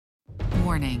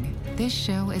Warning, this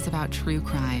show is about true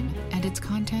crime, and its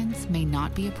contents may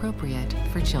not be appropriate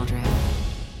for children.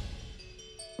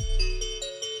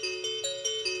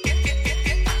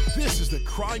 This is the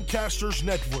Crimecasters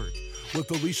Network with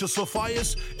Alicia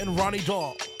Sophias and Ronnie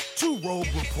Dahl. Two rogue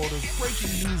reporters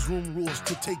breaking newsroom rules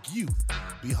to take you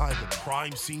behind the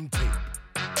crime scene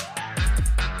tape.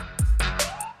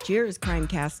 Cheers,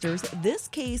 Crimecasters. This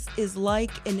case is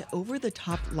like an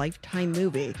over-the-top Lifetime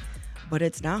movie, but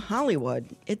it's not Hollywood.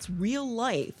 It's real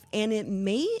life, and it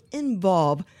may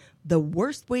involve the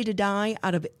worst way to die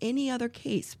out of any other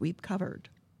case we've covered.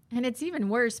 And it's even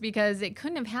worse because it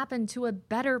couldn't have happened to a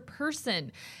better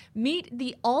person. Meet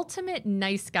the ultimate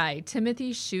nice guy,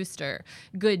 Timothy Schuster.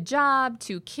 Good job,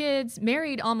 2 kids,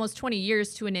 married almost 20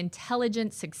 years to an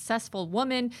intelligent, successful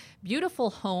woman, beautiful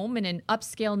home in an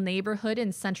upscale neighborhood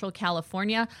in Central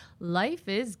California. Life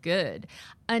is good.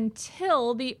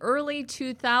 Until the early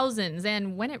 2000s,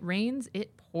 and when it rains,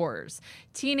 it pours.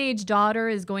 Teenage daughter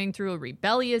is going through a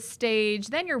rebellious stage.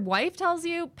 Then your wife tells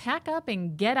you, pack up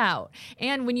and get out.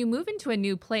 And when you move into a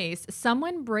new place,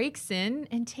 someone breaks in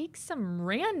and takes some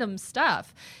random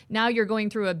stuff. Now you're going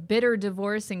through a bitter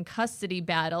divorce and custody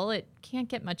battle. It can't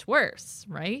get much worse,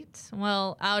 right?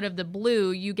 Well, out of the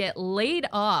blue, you get laid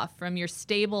off from your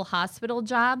stable hospital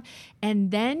job,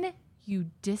 and then you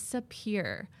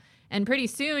disappear. And pretty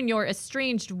soon, your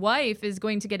estranged wife is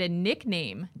going to get a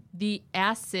nickname, the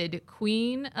Acid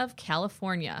Queen of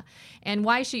California. And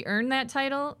why she earned that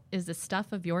title is the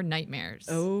stuff of your nightmares.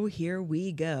 Oh, here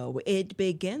we go. It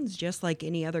begins just like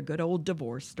any other good old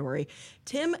divorce story.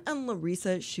 Tim and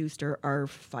Larissa Schuster are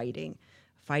fighting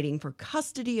for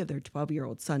custody of their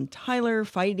 12-year-old son, Tyler,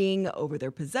 fighting over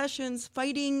their possessions,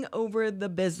 fighting over the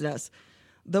business.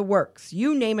 The works,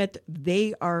 you name it,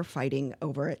 they are fighting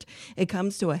over it. It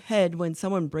comes to a head when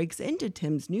someone breaks into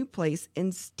Tim's new place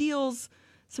and steals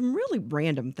some really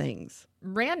random things.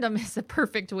 Random is a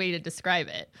perfect way to describe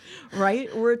it.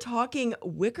 Right? We're talking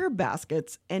wicker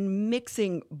baskets and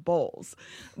mixing bowls.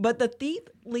 But the thief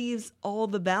leaves all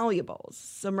the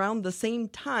valuables. Around the same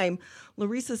time,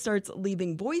 Larissa starts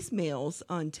leaving voicemails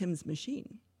on Tim's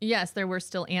machine. Yes, there were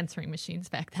still answering machines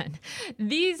back then.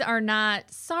 These are not,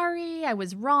 sorry, I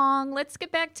was wrong, let's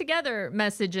get back together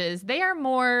messages. They are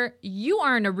more, you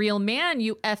aren't a real man,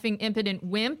 you effing impotent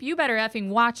wimp. You better effing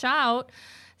watch out.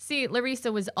 See,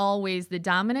 Larissa was always the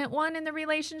dominant one in the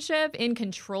relationship, in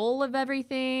control of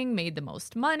everything, made the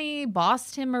most money,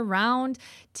 bossed him around.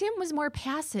 Tim was more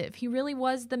passive. He really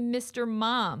was the Mr.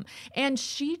 Mom. And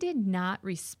she did not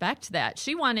respect that.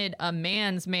 She wanted a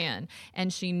man's man,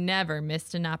 and she never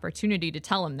missed an opportunity to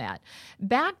tell him that.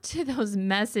 Back to those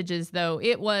messages, though,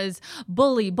 it was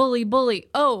bully, bully, bully.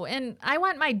 Oh, and I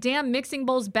want my damn mixing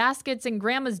bowls, baskets, and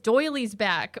grandma's doilies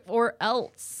back, or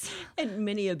else. In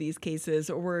many of these cases,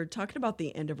 we're talking about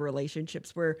the end of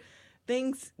relationships where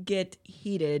things get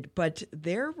heated, but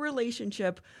their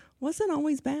relationship wasn't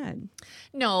always bad.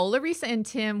 No, Larissa and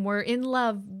Tim were in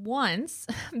love once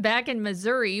back in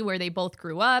Missouri, where they both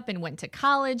grew up and went to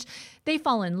college. They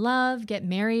fall in love, get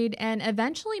married, and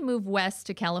eventually move west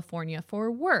to California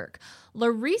for work.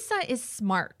 Larissa is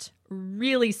smart,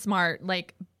 really smart,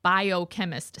 like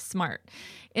biochemist smart.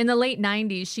 In the late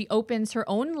 90s, she opens her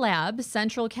own lab,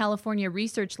 Central California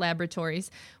Research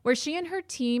Laboratories, where she and her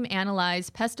team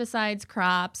analyze pesticides,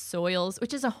 crops, soils,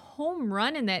 which is a home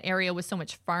run in that area with so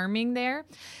much farming there.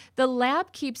 The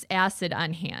lab keeps acid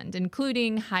on hand,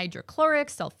 including hydrochloric,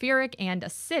 sulfuric, and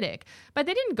acidic, but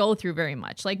they didn't go through very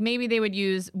much. Like maybe they would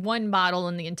use 1 bottle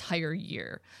in the entire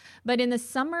year. But in the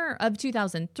summer of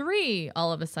 2003,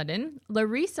 all of a sudden,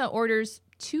 Larissa orders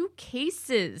 2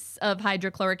 cases of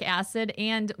hydrochloric acid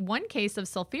and 1 case of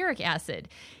sulfuric acid.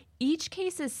 Each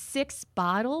case is 6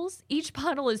 bottles. Each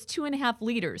bottle is 2.5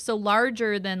 liters, so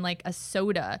larger than like a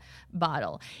soda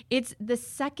bottle. It's the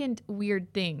second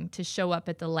weird thing to show up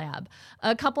at the lab.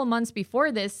 A couple months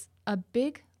before this, a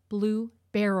big blue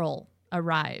barrel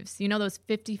arrives. You know those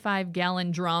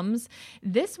 55-gallon drums?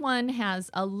 This one has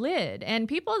a lid, and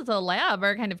people at the lab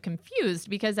are kind of confused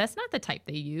because that's not the type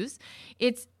they use.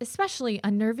 It's especially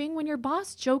unnerving when your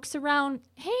boss jokes around,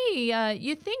 hey,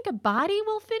 you think a body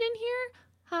will fit in here?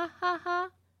 Ha, ha, ha.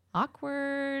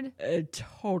 Awkward.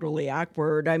 Totally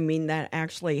awkward. I mean, that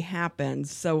actually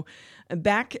happens. So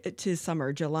back to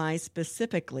summer, July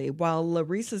specifically, while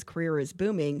Larissa's career is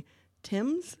booming,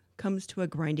 Tim's comes to a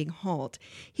grinding halt.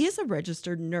 He is a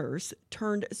registered nurse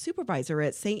turned supervisor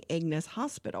at St. Agnes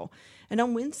Hospital. And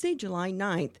on Wednesday, July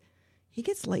 9th, he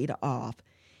gets laid off.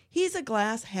 He's a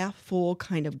glass half full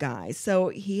kind of guy, so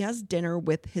he has dinner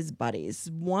with his buddies,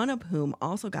 one of whom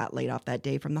also got laid off that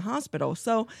day from the hospital.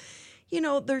 So,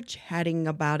 they're chatting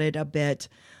about it a bit.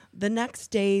 The next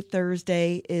day,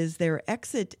 Thursday, is their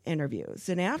exit interviews.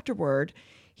 And afterward,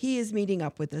 he is meeting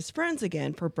up with his friends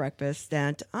again for breakfast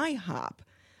at IHOP.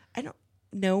 I don't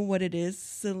know what it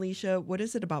is, Alicia. What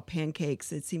is it about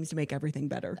pancakes? It seems to make everything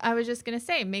better. I was just going to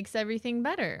say, makes everything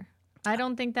better. I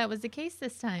don't think that was the case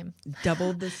this time.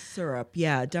 Double the syrup.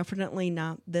 Yeah, definitely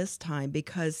not this time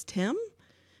because Tim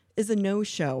is a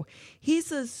no-show.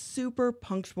 He's a super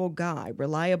punctual guy,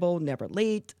 reliable, never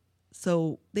late.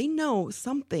 So they know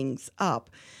something's up.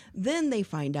 Then they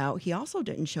find out he also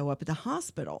didn't show up at the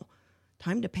hospital.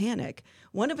 Time to panic.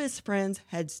 One of his friends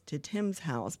heads to Tim's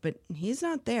house, but he's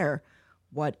not there.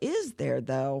 What is there,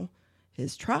 though?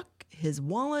 His truck, his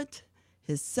wallet,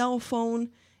 his cell phone.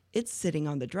 It's sitting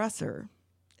on the dresser.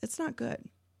 It's not good.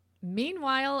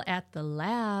 Meanwhile, at the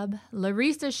lab,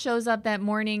 Larissa shows up that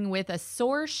morning with a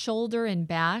sore shoulder and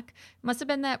back. Must have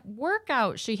been that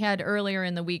workout she had earlier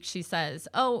in the week, she says.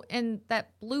 Oh, and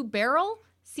that blue barrel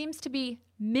seems to be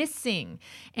missing.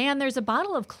 And there's a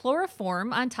bottle of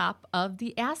chloroform on top of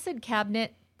the acid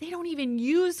cabinet. They don't even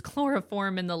use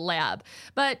chloroform in the lab.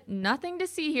 But nothing to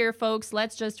see here, folks.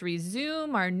 Let's just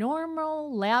resume our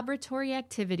normal laboratory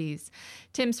activities.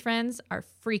 Tim's friends are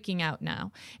freaking out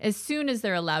now. As soon as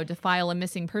they're allowed to file a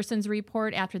missing persons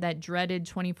report after that dreaded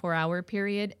 24-hour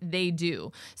period, they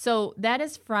do. So that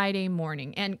is Friday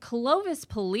morning, and Clovis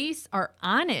police are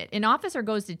on it. An officer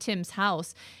goes to Tim's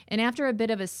house, and after a bit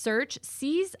of a search,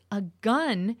 sees a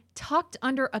gun tucked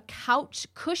under a couch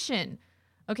cushion.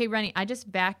 Okay, Rennie, I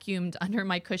just vacuumed under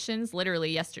my cushions literally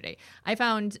yesterday. I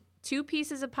found 2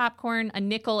 pieces of popcorn, a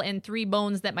nickel, and 3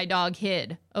 bones that my dog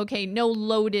hid. Okay, no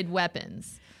loaded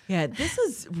weapons. Yeah, this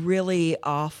is really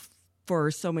off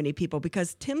for so many people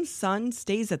because Tim's son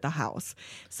stays at the house.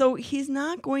 So he's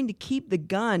not going to keep the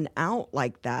gun out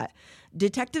like that.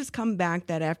 Detectives come back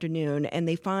that afternoon and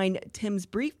they find Tim's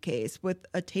briefcase with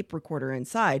a tape recorder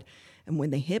inside. And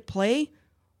when they hit play,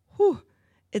 whew,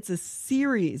 it's a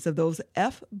series of those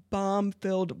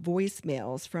F-bomb-filled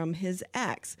voicemails from his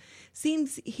ex.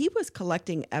 Seems he was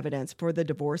collecting evidence for the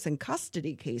divorce and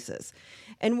custody cases.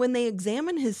 And when they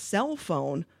examine his cell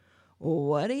phone,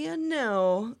 what do you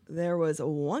know? There was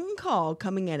one call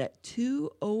coming in at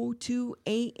 2:02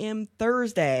 a.m.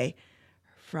 Thursday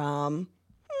from,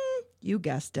 you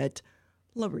guessed it,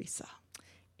 Larissa.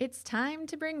 It's time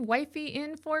to bring wifey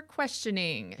in for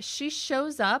questioning. She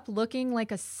shows up looking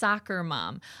like a soccer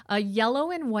mom, a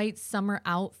yellow and white summer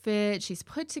outfit. She's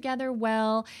put together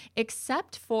well,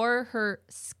 except for her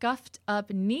scuffed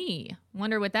up knee.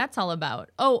 Wonder what that's all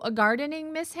about. Oh, a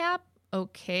gardening mishap?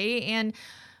 Okay. And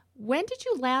when did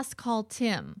you last call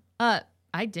Tim? I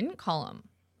didn't call him.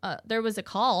 There was a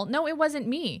call. No, it wasn't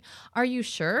me. Are you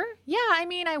sure? Yeah, I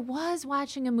mean, I was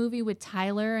watching a movie with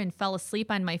Tyler and fell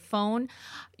asleep on my phone.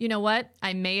 You know what?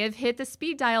 I may have hit the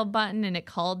speed dial button and it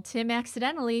called Tim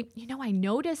accidentally. You know, I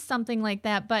noticed something like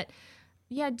that, but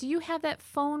yeah, do you have that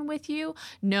phone with you?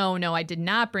 No, I did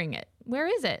not bring it. Where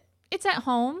is it? It's at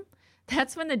home.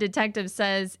 That's when the detective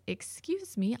says,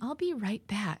 "Excuse me, I'll be right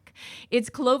back." It's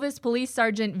Clovis Police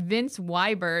Sergeant Vince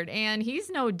Wybert, and he's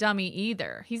no dummy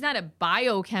either. He's not a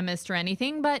biochemist or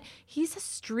anything, but he's a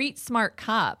street-smart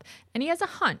cop, and he has a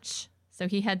hunch. So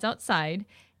he heads outside,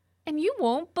 and you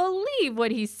won't believe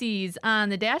what he sees on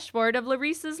the dashboard of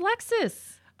Larissa's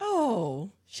Lexus.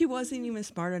 Oh, she wasn't even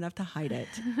smart enough to hide it.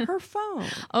 Her phone.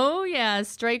 Oh, yeah,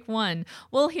 strike one.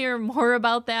 We'll hear more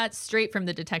about that straight from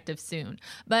the detective soon.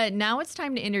 But now it's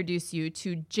time to introduce you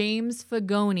to James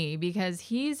Fagoni because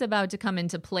he's about to come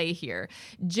into play here.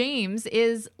 James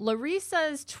is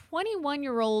Larissa's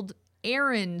 21-year-old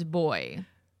errand boy.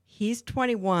 He's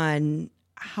 21.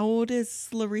 How old is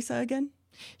Larissa again?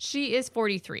 She is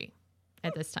 43.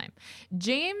 At this time.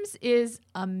 James is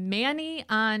a Manny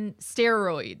on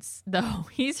steroids, though.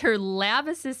 He's her lab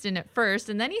assistant at first,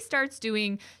 and then he starts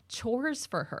doing chores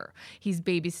for her. He's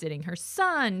babysitting her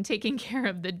son, taking care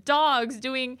of the dogs,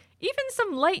 doing even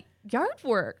some light yard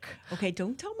work. Okay,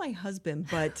 don't tell my husband,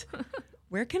 but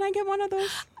where can I get one of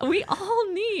those? We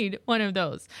all need one of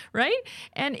those, right?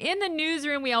 And in the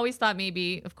newsroom, we always thought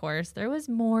maybe, of course, there was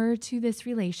more to this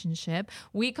relationship.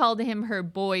 We called him her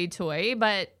boy toy,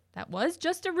 but that was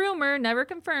just a rumor, never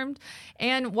confirmed.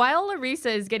 And while Larissa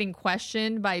is getting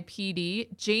questioned by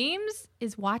PD, James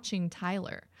is watching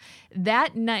Tyler.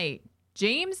 That night,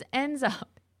 James ends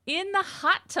up in the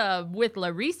hot tub with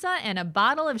Larissa and a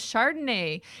bottle of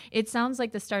Chardonnay. It sounds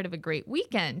like the start of a great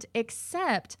weekend,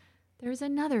 except there's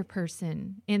another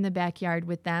person in the backyard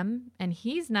with them, and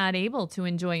he's not able to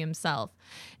enjoy himself.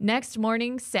 Next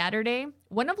morning, Saturday,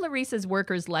 one of Larissa's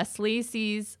workers, Leslie,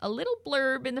 sees a little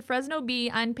blurb in the Fresno Bee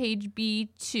on page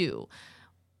B2.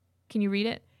 Can you read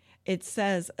it? It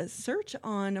says, a search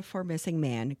on for missing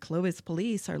man. Clovis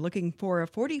police are looking for a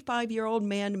 45-year-old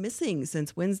man missing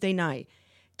since Wednesday night.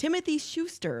 Timothy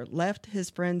Schuster left his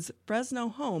friend's Fresno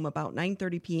home about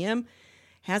 9:30 p.m.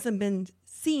 Hasn't been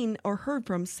seen or heard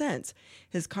from since.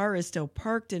 His car is still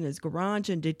parked in his garage,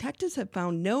 and detectives have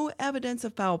found no evidence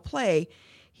of foul play.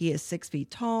 He is 6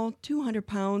 feet tall, 200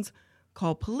 pounds.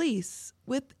 Call police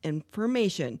with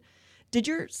information. Did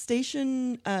your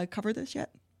station cover this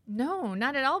yet? No,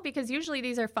 not at all, because usually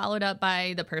these are followed up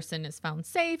by the person is found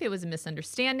safe. It was a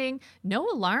misunderstanding. No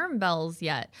alarm bells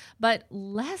yet. But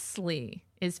Leslie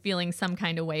is feeling some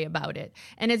kind of way about it,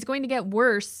 and it's going to get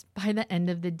worse by the end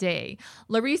of the day.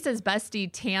 Larissa's bestie,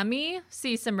 Tammy,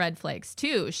 sees some red flags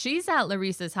too. She's at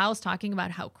Larissa's house talking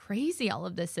about how crazy all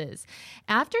of this is.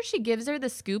 After she gives her the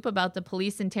scoop about the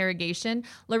police interrogation,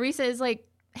 Larissa is like,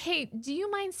 hey, do you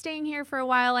mind staying here for a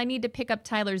while? I need to pick up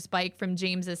Tyler's bike from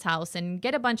James's house and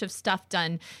get a bunch of stuff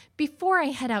done before I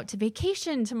head out to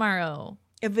vacation tomorrow.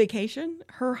 A vacation?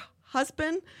 Her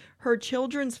husband, her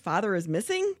children's father is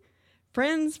missing?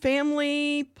 Friends,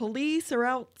 family, police are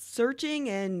out searching,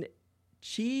 and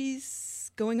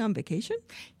she's going on vacation?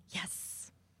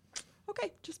 Yes.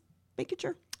 Okay, just making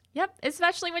sure. Yep,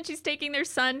 especially when she's taking their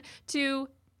son to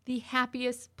the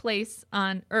happiest place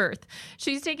on earth.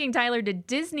 She's taking Tyler to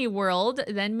Disney World,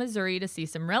 then Missouri to see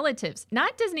some relatives.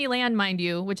 Not Disneyland, mind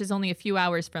you, which is only a few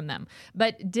hours from them,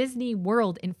 but Disney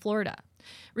World in Florida.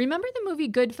 Remember the movie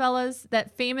Goodfellas,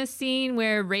 that famous scene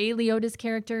where Ray Liotta's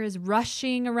character is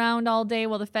rushing around all day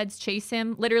while the feds chase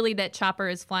him? Literally, that chopper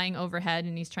is flying overhead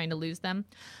and he's trying to lose them.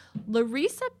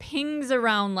 Larissa pings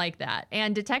around like that,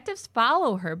 and detectives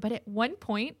follow her, but at one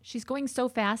point, she's going so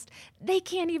fast, they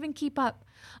can't even keep up.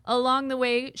 Along the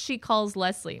way, she calls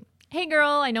Leslie. Hey girl,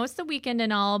 I know it's the weekend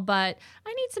and all, but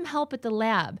I need some help at the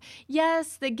lab.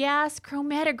 Yes, the gas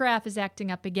chromatograph is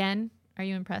acting up again. Are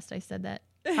you impressed I said that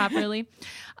properly?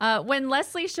 When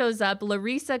Leslie shows up,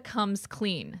 Larissa comes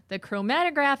clean. The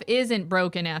chromatograph isn't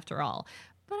broken after all.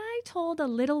 But I told a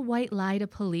little white lie to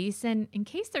police, and in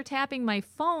case they're tapping my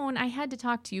phone, I had to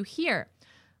talk to you here.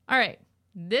 All right,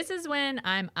 this is when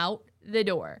I'm out the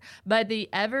door. But the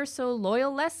ever so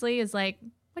loyal Leslie is like,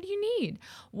 what do you need?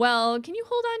 Well, can you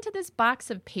hold on to this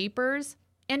box of papers?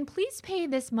 And please pay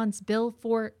this month's bill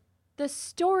for the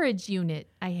storage unit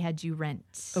I had you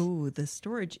rent. Oh, the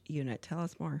storage unit. Tell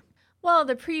us more. Well,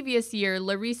 the previous year,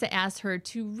 Larissa asked her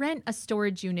to rent a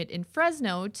storage unit in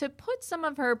Fresno to put some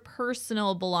of her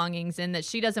personal belongings in that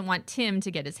she doesn't want Tim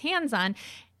to get his hands on.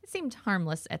 It seemed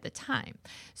harmless at the time.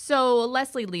 So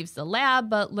Leslie leaves the lab,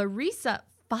 but Larissa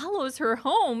follows her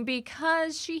home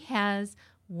because she has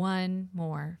one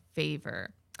more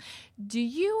favor. Do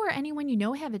you or anyone you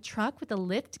know have a truck with a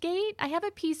lift gate? I have a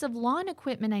piece of lawn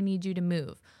equipment I need you to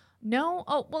move. No?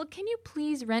 Oh, well, can you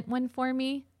please rent one for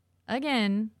me?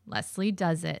 Again, Leslie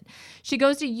does it. She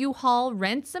goes to U-Haul,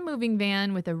 rents a moving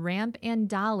van with a ramp and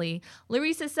dolly.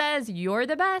 Larissa says, you're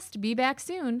the best. Be back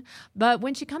soon. But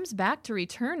when she comes back to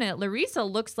return it, Larissa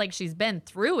looks like she's been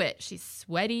through it. She's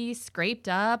sweaty, scraped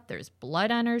up. There's blood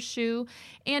on her shoe.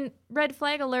 And red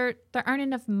flag alert, there aren't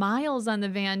enough miles on the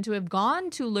van to have gone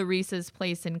to Larissa's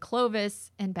place in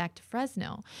Clovis and back to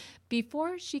Fresno.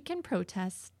 Before she can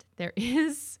protest, there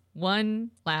is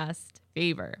one last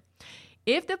favor.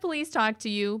 If the police talk to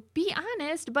you, be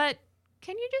honest, but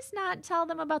can you just not tell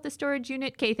them about the storage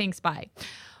unit? Okay, thanks, bye.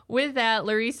 With that,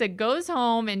 Larissa goes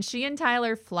home and she and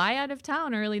Tyler fly out of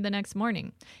town early the next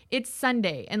morning. It's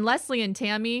Sunday, and Leslie and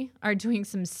Tammy are doing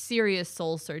some serious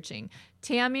soul searching.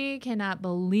 Tammy cannot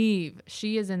believe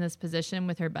she is in this position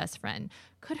with her best friend.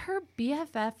 Could her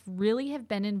BFF really have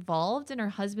been involved in her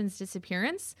husband's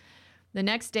disappearance? The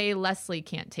next day, Leslie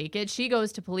can't take it. She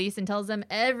goes to police and tells them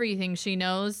everything she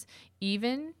knows,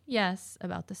 even, yes,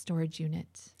 about the storage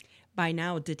unit. By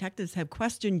now, detectives have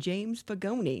questioned James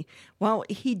Fagoni. While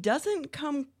he doesn't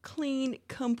come clean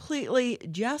completely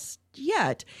just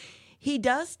yet, he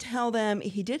does tell them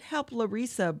he did help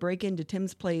Larissa break into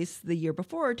Tim's place the year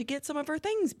before to get some of her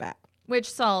things back. Which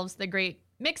solves the great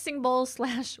mixing bowl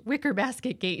 / wicker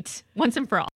basket gate once and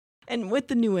for all. And with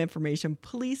the new information,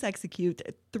 police execute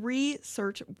 3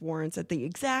 search warrants at the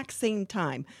exact same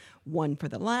time. One for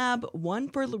the lab, one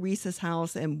for Larissa's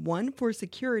house, and one for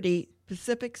Security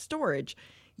Pacific Storage,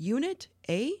 Unit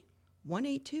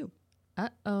A182.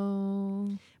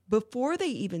 Uh-oh. Before they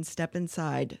even step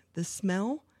inside, the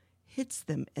smell hits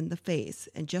them in the face.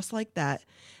 And just like that,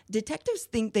 detectives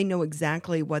think they know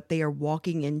exactly what they are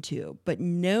walking into, but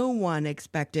no one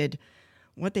expected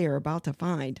what they are about to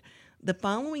find. The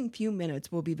following few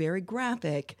minutes will be very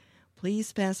graphic.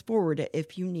 Please fast forward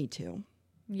if you need to.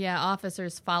 Yeah,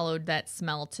 officers followed that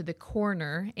smell to the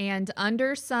corner, and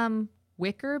under some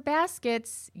wicker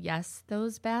baskets, yes,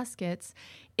 those baskets,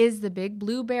 is the big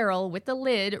blue barrel with the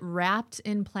lid wrapped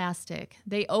in plastic.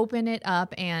 They open it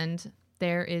up, and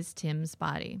there is Tim's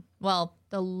body. Well,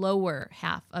 the lower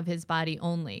half of his body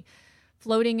only,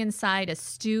 floating inside a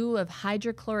stew of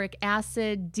hydrochloric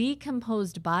acid,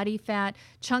 decomposed body fat,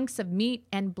 chunks of meat,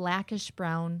 and blackish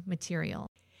brown material.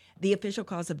 The official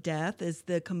cause of death is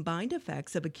the combined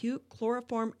effects of acute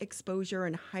chloroform exposure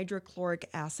and hydrochloric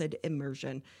acid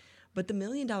immersion. But the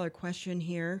million-dollar question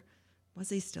here, was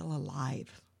he still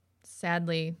alive?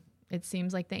 Sadly, it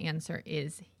seems like the answer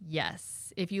is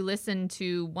yes. If you listen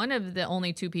to one of the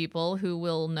only two people who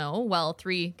will know, well,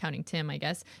 three, counting Tim, I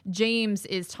guess, James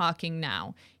is talking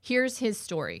now. Here's his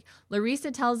story. Larissa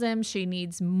tells him she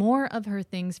needs more of her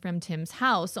things from Tim's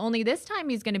house, only this time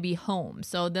he's going to be home,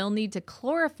 so they'll need to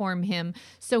chloroform him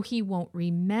so he won't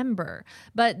remember.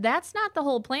 But that's not the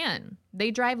whole plan.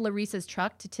 They drive Larissa's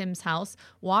truck to Tim's house,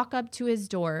 walk up to his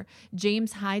door.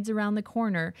 James hides around the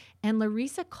corner, and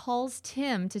Larissa calls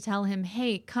Tim to tell him,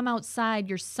 hey, come outside,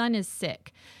 your son is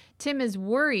sick. Tim is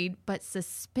worried, but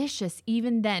suspicious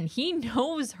even then. He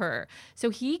knows her. So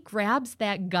he grabs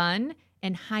that gun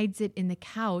and hides it in the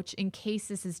couch in case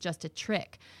this is just a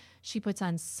trick. She puts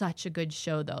on such a good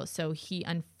show, though, so he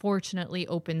unfortunately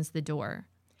opens the door.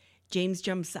 James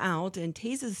jumps out and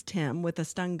tases Tim with a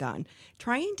stun gun,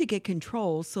 trying to get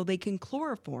control so they can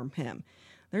chloroform him.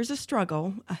 There's a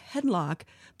struggle, a headlock.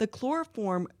 The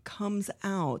chloroform comes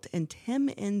out, and Tim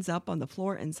ends up on the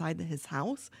floor inside his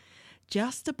house,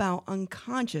 just about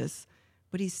unconscious,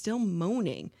 but he's still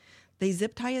moaning. They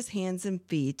zip tie his hands and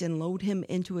feet and load him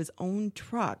into his own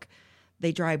truck.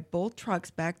 They drive both trucks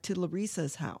back to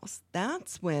Larissa's house.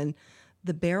 That's when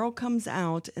the barrel comes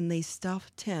out and they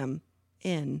stuff Tim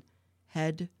in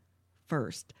head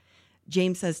first.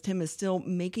 James says Tim is still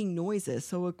making noises,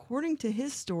 so according to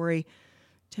his story,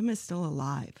 Tim is still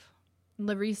alive.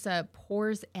 Larissa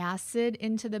pours acid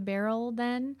into the barrel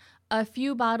then. A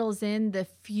few bottles in, the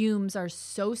fumes are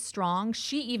so strong,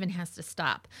 she even has to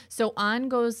stop. So on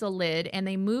goes the lid, and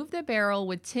they move the barrel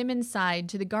with Tim inside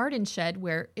to the garden shed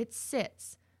where it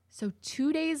sits. So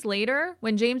 2 days later,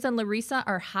 when James and Larissa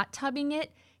are hot tubbing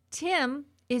it, Tim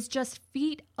is just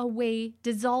feet away,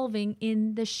 dissolving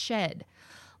in the shed.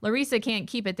 Larissa can't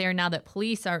keep it there now that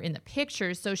police are in the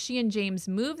picture, so she and James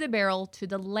move the barrel to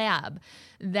the lab.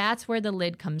 That's where the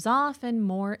lid comes off and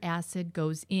more acid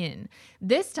goes in.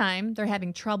 This time, they're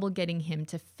having trouble getting him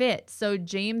to fit, so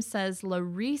James says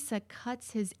Larissa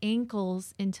cuts his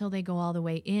ankles until they go all the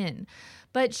way in.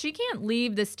 But she can't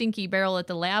leave the stinky barrel at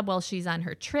the lab while she's on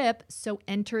her trip, so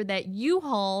enter that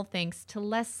U-Haul thanks to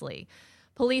Leslie.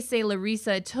 Police say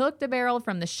Larissa took the barrel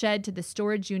from the shed to the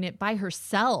storage unit by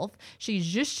herself. She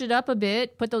zhushed it up a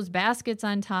bit, put those baskets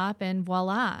on top, and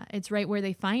voila, it's right where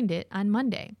they find it on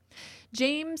Monday.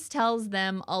 James tells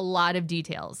them a lot of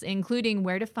details, including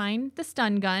where to find the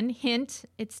stun gun. Hint,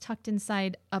 it's tucked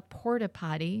inside a porta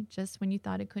potty, just when you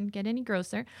thought it couldn't get any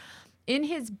grosser. In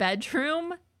his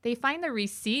bedroom, they find the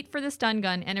receipt for the stun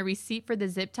gun and a receipt for the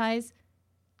zip ties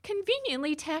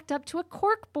conveniently tacked up to a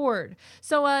cork board.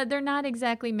 So they're not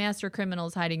exactly master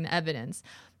criminals hiding the evidence.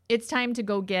 It's time to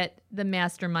go get the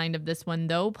mastermind of this one,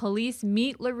 though. Police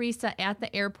meet Larissa at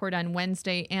the airport on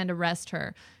Wednesday and arrest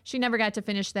her. She never got to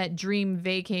finish that dream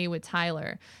vacay with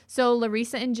Tyler. So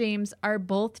Larissa and James are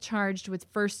both charged with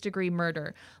first-degree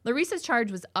murder. Larissa's charge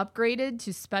was upgraded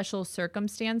to special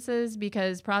circumstances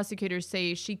because prosecutors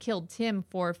say she killed Tim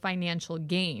for financial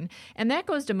gain. And that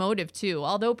goes to motive, too.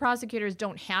 Although prosecutors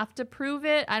don't have to prove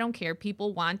it, I don't care.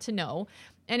 People want to know.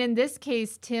 And in this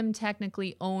case, Tim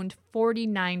technically owned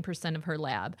 49% of her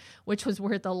lab, which was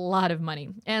worth a lot of money.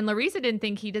 And Larissa didn't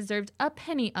think he deserved a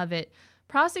penny of it.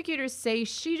 Prosecutors say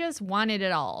she just wanted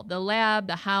it all. The lab,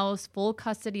 the house, full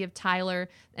custody of Tyler,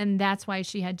 and that's why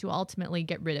she had to ultimately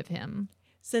get rid of him.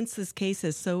 Since this case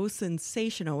is so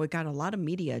sensational, it got a lot of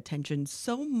media attention,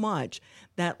 so much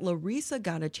that Larissa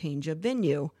got a change of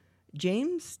venue.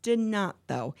 James did not,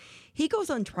 though. He goes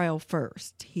on trial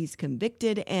first. He's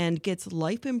convicted and gets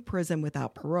life in prison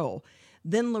without parole.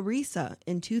 Then Larissa,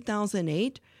 in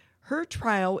 2008, her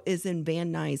trial is in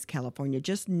Van Nuys, California,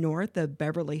 just north of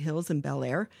Beverly Hills and Bel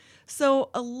Air. So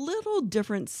a little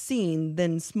different scene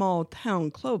than small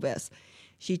town Clovis.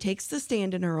 She takes the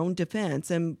stand in her own defense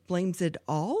and blames it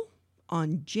all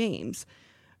on James.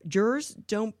 Jurors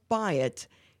don't buy it.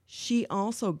 She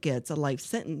also gets a life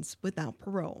sentence without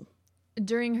parole.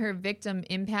 During her victim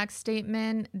impact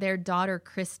statement, their daughter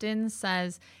Kristen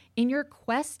says, "In your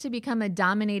quest to become a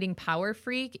dominating power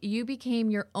freak, you became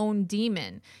your own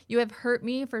demon. You have hurt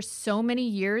me for so many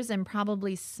years and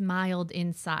probably smiled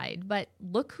inside. But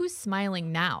look who's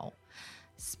smiling now."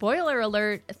 Spoiler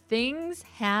alert, things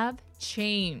have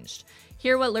changed.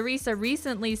 Hear what Larissa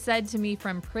recently said to me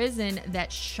from prison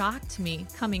that shocked me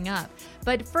coming up.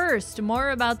 But first, more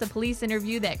about the police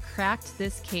interview that cracked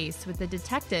this case with the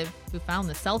detective who found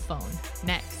the cell phone.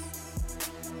 Next.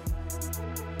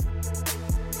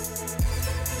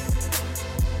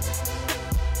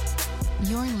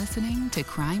 You're listening to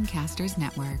Crimecasters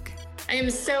Network. I am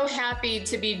so happy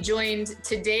to be joined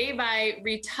today by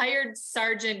retired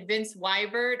Sergeant Vince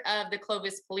Wybert of the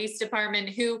Clovis Police Department,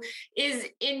 who is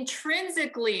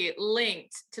intrinsically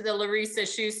linked to the Larissa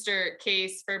Schuster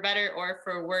case, for better or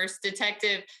for worse.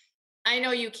 Detective, I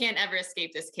know you can't ever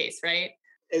escape this case, right?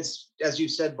 It's, as you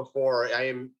said before, I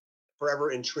am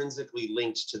forever intrinsically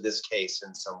linked to this case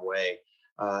in some way.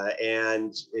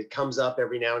 And it comes up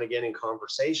every now and again in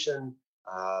conversation.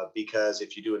 Because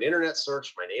if you do an internet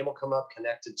search, my name will come up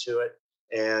connected to it.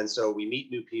 And so we meet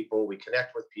new people, we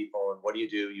connect with people, and what do?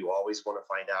 You always want to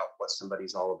find out what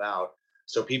somebody's all about.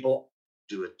 So people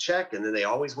do a check and then they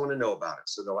always want to know about it.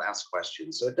 So they'll ask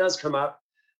questions. So it does come up.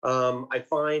 I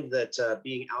find that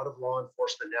being out of law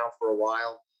enforcement now for a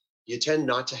while, you tend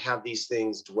not to have these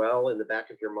things dwell in the back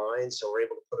of your mind. So we're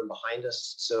able to put them behind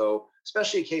us. So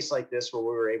especially a case like this where we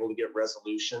were able to get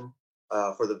resolution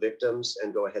for the victims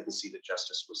and go ahead and see that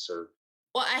justice was served.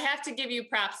 Well, I have to give you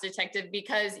props, Detective,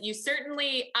 because you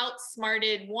certainly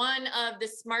outsmarted one of the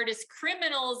smartest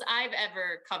criminals I've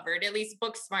ever covered, at least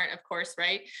book smart, of course,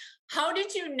 right? How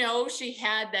did you know she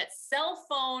had that cell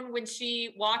phone when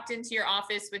she walked into your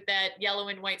office with that yellow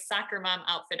and white soccer mom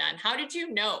outfit on? How did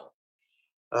you know?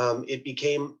 It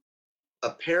became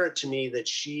apparent to me that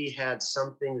she had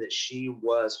something that she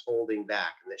was holding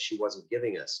back and that she wasn't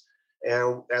giving us.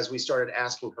 And as we started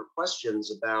asking her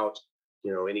questions about,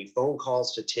 any phone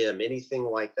calls to Tim, anything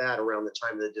like that around the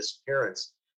time of the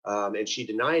disappearance, and she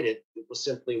denied it, it was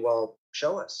simply, well,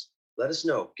 show us, let us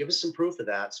know, give us some proof of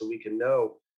that so we can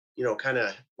know, kind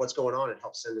of what's going on and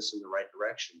help send us in the right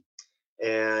direction.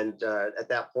 And at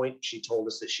that point, she told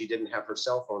us that she didn't have her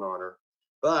cell phone on her.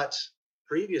 But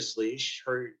previously,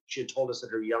 she had told us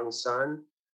that her young son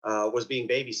was being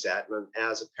babysat. And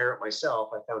as a parent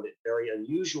myself, I found it very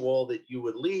unusual that you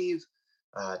would leave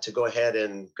to go ahead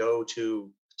and go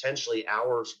to potentially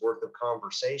hours worth of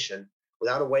conversation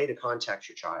without a way to contact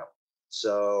your child.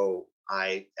 So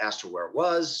I asked her where it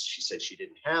was. She said she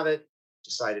didn't have it,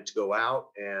 decided to go out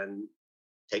and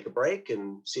take a break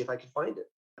and see if I could find it.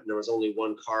 And there was only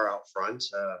one car out front,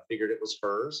 figured it was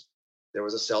hers. There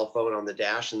was a cell phone on the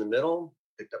dash in the middle,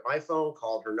 picked up my phone,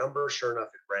 called her number. Sure enough,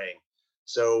 it rang.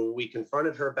 So we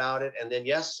confronted her about it. And then,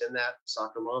 yes, in that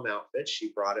soccer mom outfit,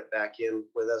 she brought it back in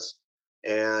with us.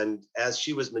 And as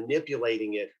she was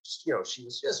manipulating it, she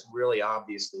was just really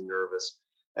obviously nervous.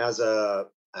 As a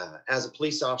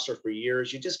police officer for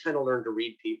years, you just kind of learn to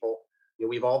read people.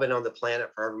 We've all been on the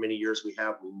planet for however many years we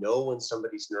have. We know when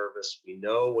somebody's nervous. We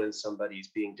know when somebody's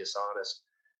being dishonest.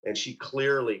 And she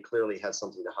clearly had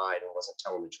something to hide and wasn't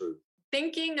telling the truth.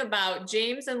 Thinking about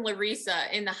James and Larissa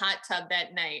in the hot tub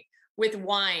that night with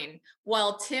wine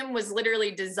while Tim was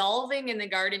literally dissolving in the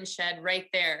garden shed right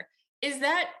there. Is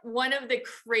that one of the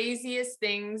craziest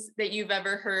things that you've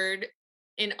ever heard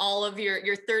in all of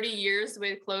your 30 years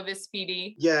with Clovis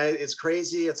PD? Yeah, it's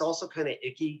crazy. It's also kind of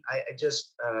icky. It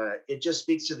just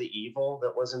speaks to the evil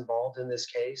that was involved in this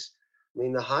case. I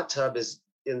mean, the hot tub is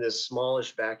in this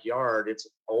smallish backyard. It's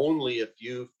only a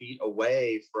few feet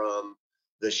away from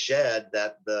the shed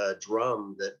that the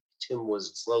drum that Tim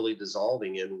was slowly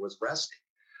dissolving in was resting.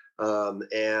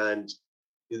 And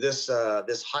this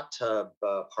hot tub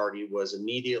party was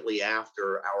immediately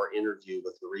after our interview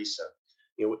with Larissa.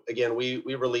 Again, we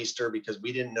released her because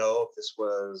we didn't know if this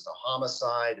was a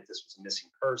homicide, if this was a missing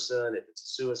person, if it's a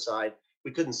suicide.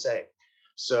 We couldn't say.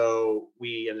 So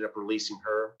we ended up releasing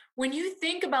her. When you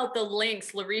think about the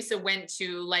lengths Larissa went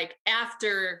to, like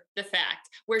after the fact,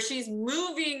 where she's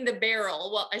moving the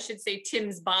barrel, well, I should say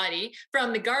Tim's body,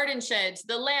 from the garden shed to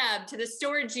the lab to the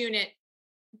storage unit,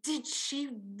 did she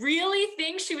really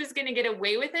think she was going to get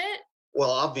away with it?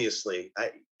 Well, obviously,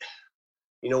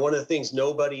 one of the things,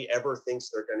 nobody ever thinks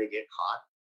they're going to get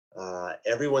caught.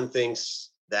 Everyone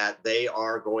thinks that they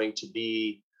are going to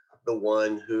be the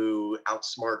one who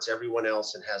outsmarts everyone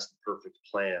else and has the perfect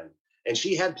plan. And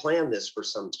she had planned this for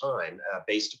some time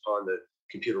based upon the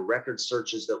computer record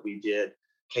searches that we did,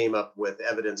 came up with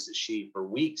evidence that she, for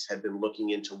weeks, had been looking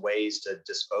into ways to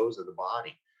dispose of the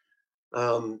body.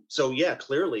 So yeah,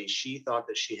 clearly she thought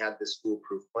that she had this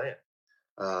foolproof plan.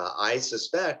 I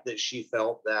suspect that she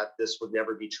felt that this would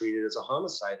never be treated as a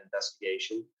homicide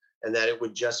investigation and that it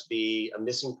would just be a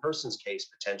missing persons case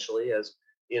potentially, as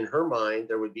in her mind,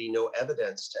 there would be no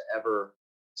evidence to ever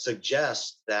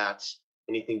suggest that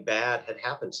anything bad had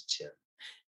happened to Tim.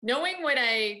 Knowing what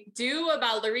I do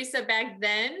about Larissa back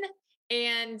then,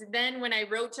 and then when I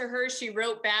wrote to her, she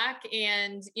wrote back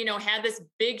and, had this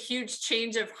big, huge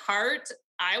change of heart.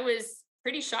 I was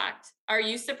pretty shocked. Are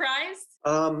you surprised?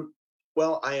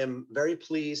 Well, I am very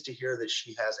pleased to hear that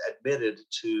she has admitted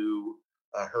to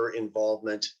her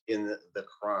involvement in the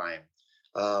crime.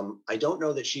 I don't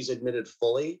know that she's admitted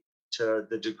fully to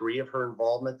the degree of her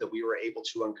involvement that we were able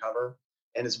to uncover.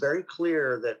 And it's very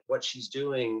clear that what she's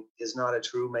doing is not a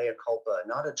true mea culpa,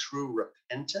 not a true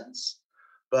repentance,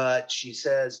 but she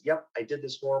says, yep, I did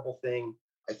this horrible thing.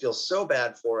 I feel so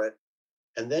bad for it.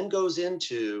 And then goes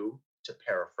into, to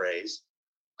paraphrase,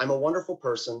 I'm a wonderful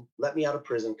person. Let me out of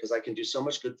prison because I can do so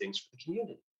much good things for the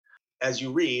community. As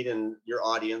you read, and your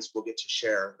audience will get to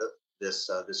share this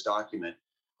document,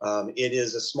 it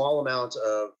is a small amount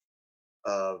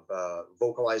of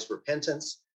vocalized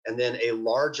repentance, and then a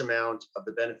large amount of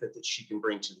the benefit that she can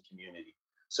bring to the community.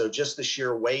 So just the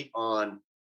sheer weight on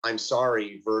I'm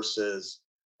sorry versus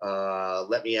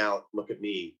let me out, look at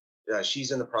me.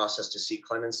 She's in the process to seek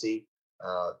clemency.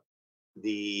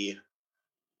 The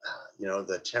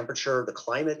temperature, the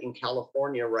climate in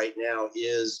California right now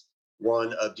is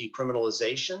one of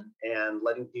decriminalization and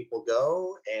letting people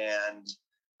go and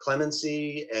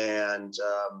clemency. And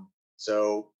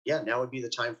so, yeah, now would be the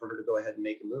time for her to go ahead and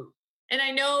make a move. And I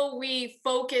know we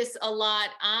focus a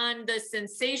lot on the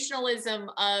sensationalism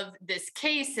of this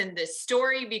case and this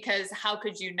story, because how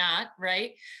could you not,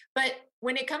 right? But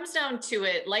when it comes down to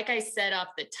it, like I said off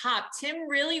the top, Tim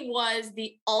really was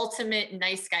the ultimate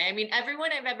nice guy. I mean,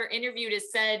 everyone I've ever interviewed has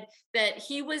said that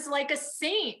he was like a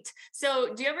saint.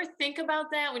 So do you ever think about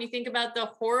that when you think about the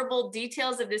horrible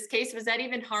details of this case? Was that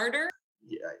even harder?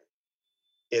 Yeah,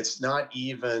 it's not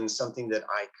even something that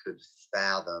I could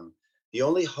fathom. The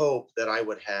only hope that I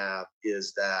would have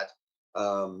is that,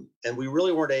 and we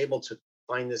really weren't able to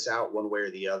find this out one way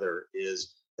or the other,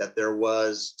 is that there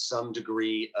was some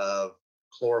degree of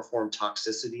chloroform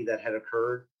toxicity that had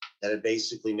occurred that had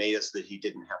basically made it so that he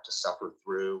didn't have to suffer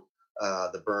through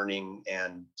the burning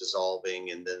and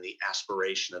dissolving and then the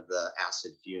aspiration of the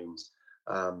acid fumes,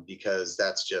 because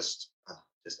that's just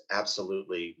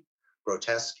absolutely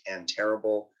grotesque and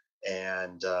terrible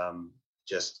and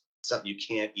just something you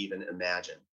can't even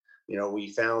imagine. When we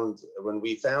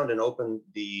found and opened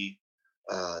the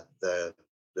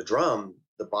drum,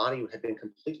 the body had been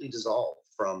completely dissolved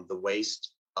from the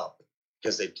waist up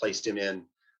because they placed him in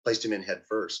head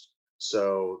first.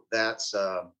 So that's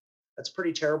a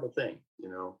pretty terrible thing,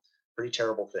 pretty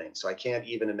terrible thing. So I can't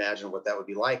even imagine what that would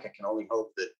be like. I can only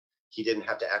hope that he didn't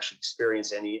have to actually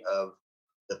experience any of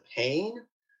the pain,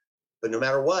 but no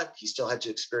matter what, he still had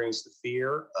to experience the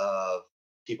fear of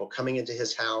people coming into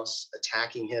his house,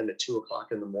 attacking him at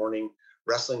 2:00 in the morning,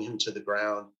 wrestling him to the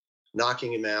ground,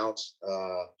 knocking him out.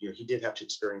 He did have to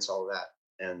experience all of that.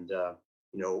 And,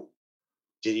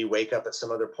 did he wake up at some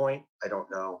other point? I don't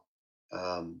know.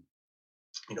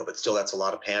 But still, that's a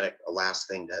lot of panic. A last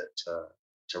thing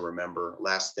to remember,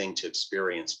 last thing to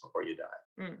experience before you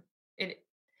die.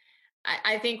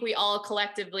 I think we all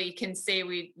collectively can say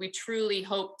we truly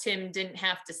hope Tim didn't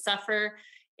have to suffer.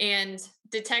 And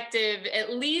Detective,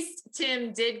 at least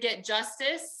Tim did get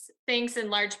justice, thanks in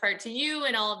large part to you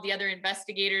and all of the other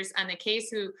investigators on the case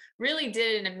who really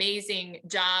did an amazing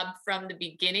job from the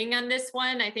beginning on this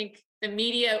one. I think the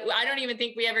media, I don't even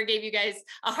think we ever gave you guys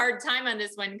a hard time on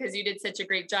this one because you did such a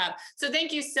great job. So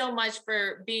thank you so much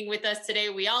for being with us today.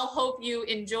 We all hope you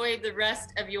enjoy the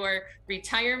rest of your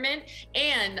retirement.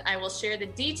 And I will share the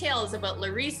details of what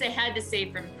Larissa had to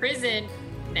say from prison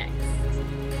next.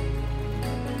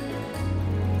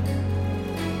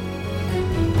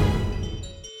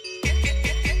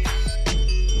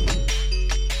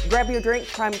 Grab your drink,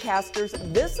 Crimecasters.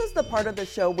 This is the part of the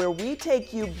show where we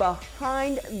take you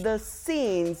behind the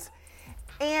scenes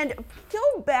and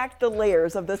peel back the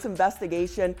layers of this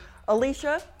investigation.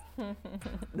 Alicia,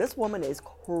 this woman is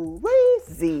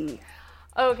crazy.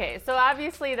 Okay, so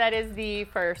obviously that is the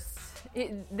first.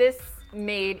 This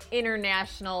made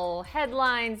international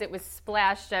headlines. It was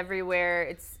splashed everywhere.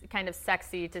 It's kind of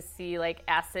sexy to see like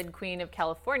Acid Queen of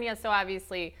California. So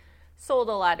obviously sold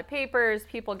a lot of papers,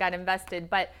 people got invested.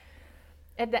 But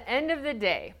at the end of the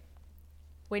day,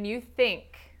 when you think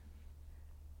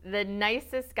the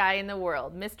nicest guy in the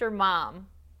world, Mr. Mom,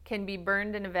 can be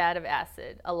burned in a vat of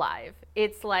acid alive,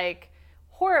 it's like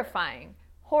horrifying,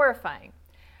 horrifying.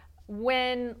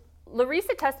 When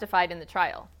Larissa testified in the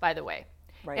trial, by the way,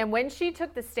 Right. and when she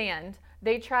took the stand,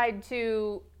 they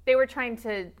were trying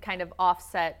to kind of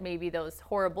offset maybe those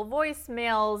horrible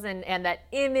voicemails and that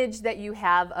image that you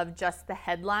have of just the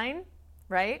headline,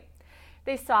 right?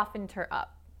 They softened her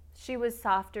up. She was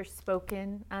softer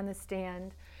spoken on the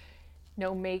stand,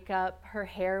 no makeup, her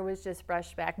hair was just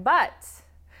brushed back. But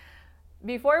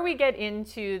before we get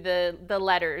into the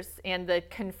letters and the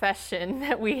confession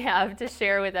that we have to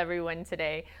share with everyone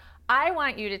today, I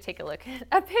want you to take a look at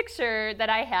a picture that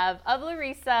I have of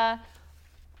Larissa,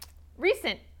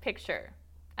 recent picture.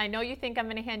 I know you think I'm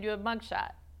going to hand you a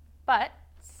mugshot, but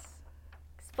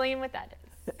explain what that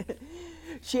is.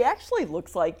 She actually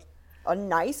looks like a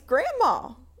nice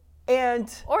grandma. And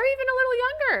Or even a little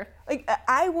younger. like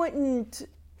I wouldn't.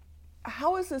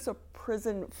 How is this a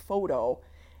prison photo?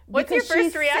 What's Because your first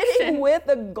she's reaction? Sitting with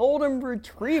a golden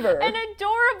retriever. An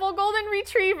adorable golden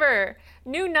retriever.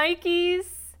 New Nikes,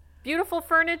 beautiful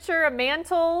furniture, a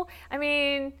mantle. I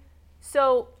mean,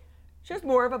 so She has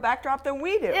more of a backdrop than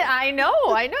we do. yeah, I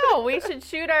know. We should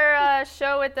shoot our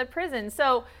show at the prison.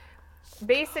 So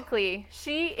basically,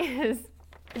 she's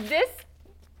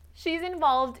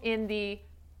involved in the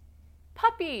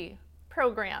puppy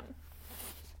program.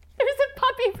 There's a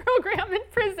puppy program in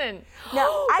prison.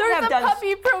 Now, There's a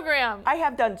puppy program. I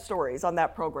have done stories on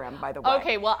that program, by the way.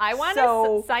 Okay, well, I want to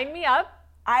So, sign me up.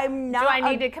 I'm not. Do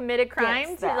I need to commit a crime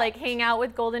against to that. like hang out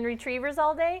with golden retrievers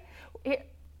all day?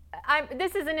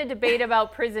 This isn't a debate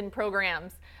about prison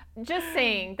programs. Just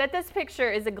saying that this picture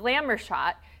is a glamour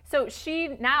shot. So she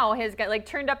now has got like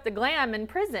turned up the glam in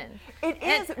prison. It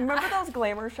And- is. Remember those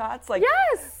glamour shots? Like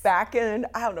Yes. back in,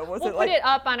 I don't know, was We'll it put like it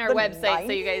up on our the website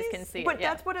so you guys 90s? can see it, But yeah.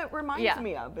 that's what it reminds Yeah.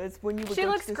 me of. Is when you would She go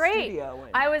looks to the great. studio.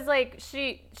 And, I was like,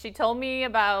 she told me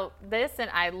about this, and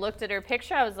I looked at her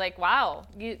picture. I was like, wow,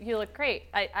 you look great.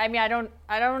 I mean,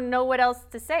 I don't know what else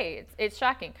to say. It's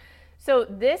shocking. So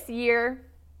this year,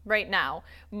 right now,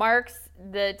 marks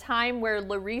the time where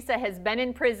Larissa has been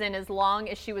in prison as long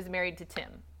as she was married to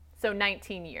Tim. So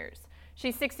 19 years.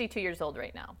 She's 62 years old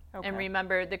right now. Okay. And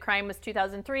remember, the crime was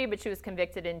 2003, but she was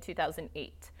convicted in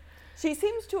 2008. she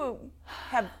seems to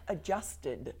have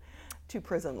adjusted to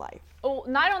prison life. Oh,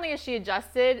 not only is she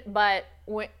adjusted, but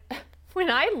when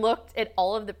I looked at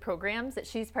all of the programs that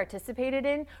she's participated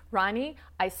in, Ronnie,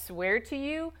 I swear to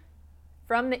you,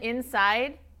 from the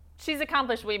inside, she's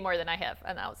accomplished way more than I have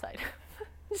on the outside.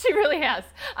 She really has.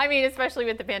 I mean, especially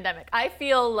with the pandemic. I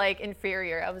feel like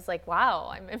inferior. I was like,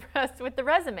 wow, I'm impressed with the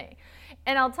resume.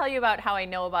 And I'll tell you about how I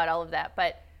know about all of that.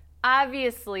 But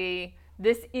obviously,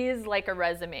 this is like a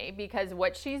resume because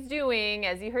what she's doing,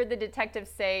 as you heard the detective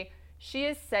say, she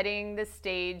is setting the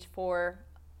stage for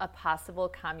a possible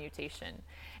commutation.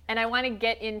 And I want to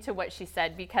get into what she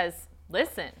said because,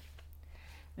 listen,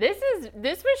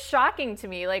 this was shocking to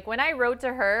me. Like when I wrote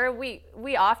to her,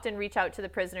 we often reach out to the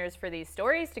prisoners for these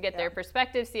stories to get their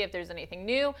perspective, see if there's anything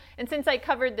new. And since I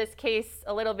covered this case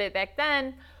a little bit back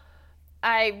then,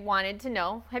 I wanted to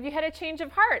know, have you had a change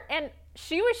of heart? And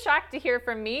she was shocked to hear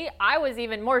from me. I was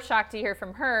even more shocked to hear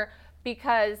from her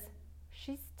because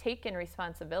she's taken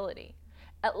responsibility.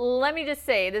 Let me just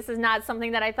say, this is not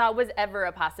something that I thought was ever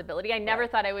a possibility. I never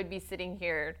thought I would be sitting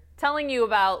here telling you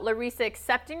about Larissa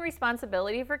accepting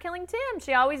responsibility for killing Tim.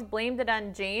 She always blamed it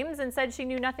on James and said she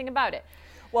knew nothing about it.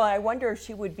 Well, I wonder if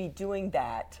she would be doing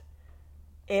that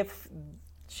if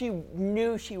she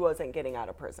knew she wasn't getting out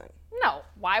of prison. No,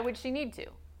 why would she need to?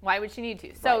 Why would she need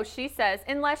to? So Right. she says,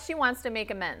 unless she wants to make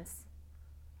amends.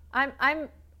 I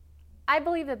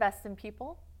believe the best in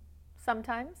people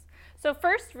sometimes. So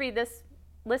first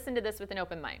listen to this with an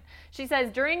open mind. She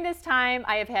says, during this time,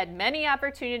 I have had many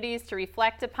opportunities to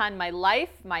reflect upon my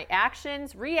life, my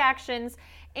actions, reactions,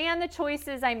 and the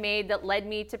choices I made that led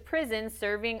me to prison,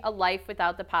 serving a life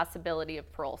without the possibility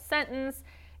of parole sentence.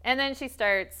 And then she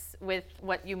starts with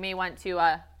what you may want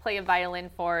to play a violin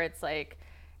for. It's like,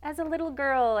 as a little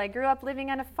girl, I grew up living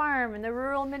on a farm in the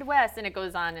rural Midwest. And it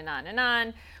goes on and on and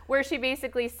on, where she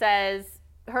basically says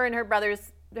her and her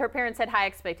brothers, her parents had high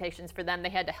expectations for them. They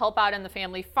had to help out on the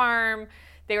family farm.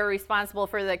 They were responsible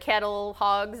for the cattle,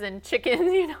 hogs, and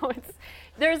chickens.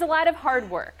 There's a lot of hard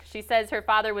work. She says her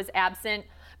father was absent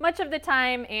much of the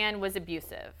time and was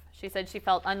abusive. She said she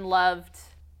felt unloved,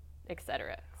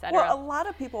 etc., etc. Well, a lot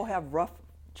of people have rough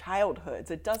childhoods.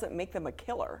 It doesn't make them a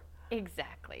killer.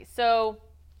 Exactly. So,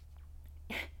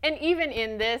 and even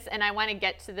in this, and I want to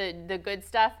get to the good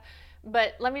stuff,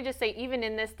 but let me just say, even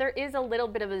in this, there is a little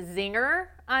bit of a zinger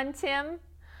on Tim,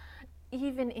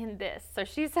 even in this. So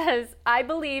she says, I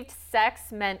believed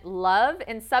sex meant love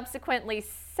and subsequently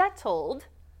settled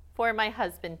for my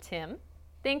husband, Tim.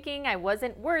 thinking I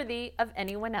wasn't worthy of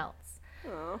anyone else. Aw.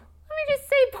 Let me just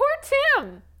say, poor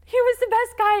Tim. He was the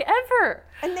best guy ever.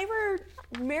 And they were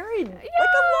married like Yeah,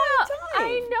 a long time.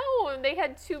 I know. They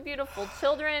had 2 beautiful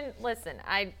children. Listen,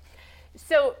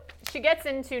 so she gets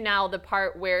into now the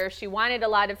part where she wanted a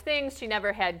lot of things she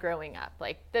never had growing up,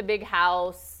 like the big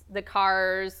house, the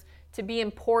cars, to be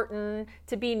important,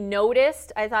 to be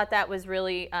noticed. I thought that was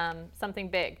really something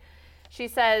big. She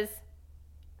says,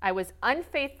 I was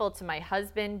unfaithful to my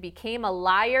husband, became a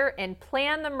liar, and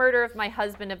planned the murder of my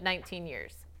husband of 19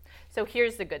 years. So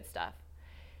here's the good stuff.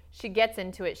 She gets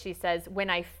into it. She says, when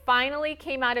I finally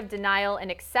came out of denial and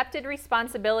accepted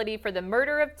responsibility for the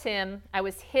murder of Tim, I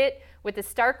was hit with the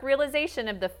stark realization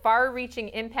of the far-reaching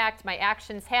impact my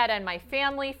actions had on my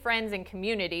family, friends, and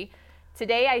community.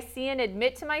 Today, I see and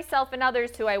admit to myself and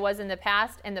others who I was in the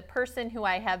past and the person who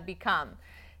I have become.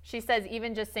 She says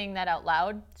even just saying that out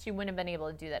loud, she wouldn't have been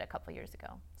able to do that a couple years ago.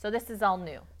 So this is all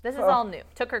new. This is all new.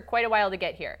 Took her quite a while to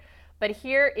get here. But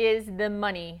here is the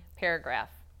money paragraph.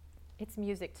 It's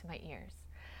music to my ears.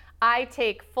 I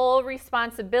take full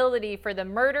responsibility for the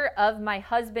murder of my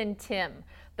husband, Tim.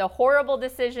 The horrible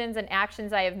decisions and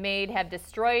actions I have made have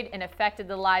destroyed and affected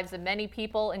the lives of many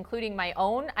people, including my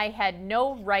own. I had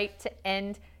no right to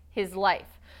end his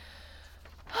life.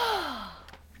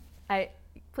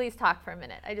 Please talk for a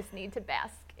minute. I just need to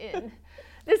bask in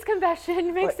this confession.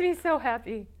 It makes me so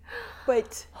happy.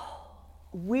 But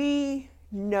we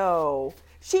know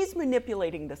she's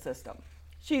manipulating the system.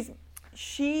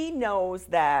 She knows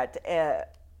that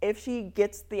if she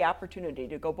gets the opportunity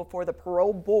to go before the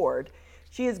parole board,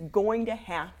 she is going to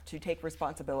have to take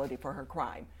responsibility for her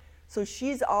crime. So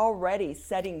she's already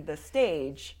setting the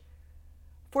stage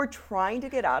for trying to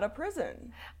get out of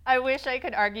prison. I wish I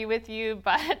could argue with you,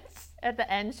 but at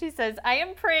the end she says, I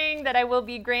am praying that I will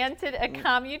be granted a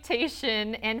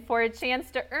commutation and for a chance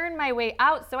to earn my way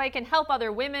out so I can help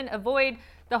other women avoid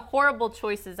the horrible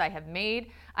choices I have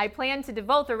made. I plan to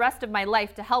devote the rest of my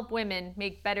life to help women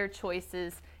make better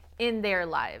choices in their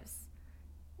lives.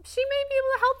 She may be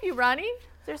able to help you, Ronnie.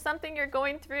 Is there something you're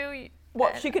going through?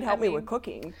 Well, she could help me with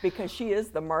cooking because she is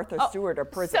the Martha Stewart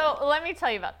of prison. So let me tell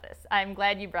you about this. I'm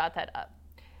glad you brought that up.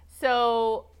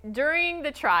 So during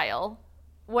the trial,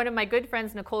 one of my good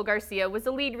friends, Nicole Garcia, was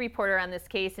a lead reporter on this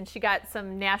case, and she got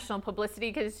some national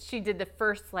publicity because she did the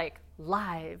first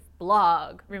live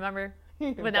blog. Remember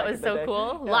when that was so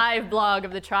cool? Yeah. Live blog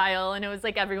of the trial, and it was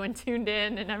like everyone tuned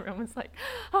in, and everyone was like,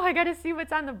 oh, I got to see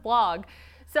what's on the blog.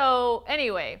 So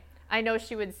anyway, I know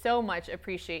she would so much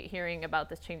appreciate hearing about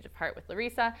this change of heart with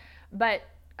Larissa. But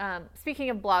speaking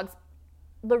of blogs,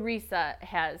 Larissa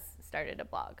has started a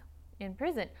blog in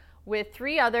prison with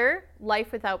 3 other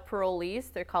life without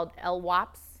parolees. They're called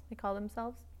LWOPs, they call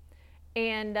themselves.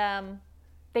 And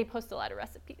they post a lot of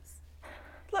recipes.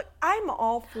 Look, I'm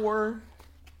all for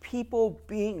people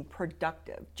being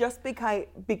productive. Just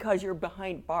because you're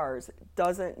behind bars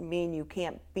doesn't mean you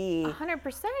can't be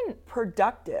 100%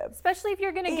 productive. Especially if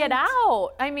you're going to get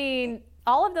out. I mean,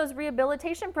 all of those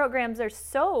rehabilitation programs are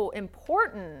so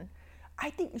important.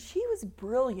 I think she was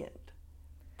brilliant.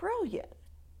 Brilliant.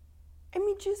 I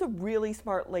mean, she's a really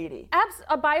smart lady.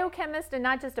 A biochemist, and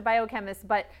not just a biochemist,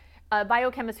 but a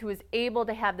biochemist who was able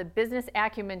to have the business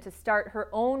acumen to start her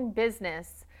own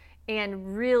business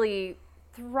and really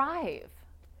thrive.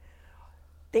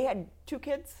 They had 2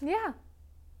 kids? Yeah.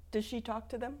 Does she talk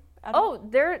to them?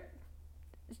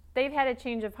 They've had a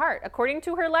change of heart. According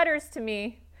to her letters to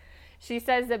me, she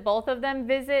says that both of them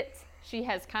visit. She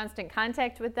has constant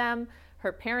contact with them.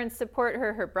 Her parents support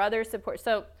her. Her brother supports.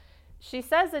 So she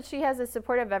says that she has the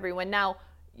support of everyone. Now,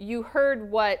 you heard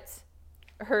what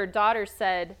her daughter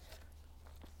said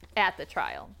at the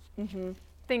trial. Mm-hmm.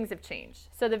 Things have changed.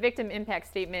 So the victim impact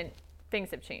statement,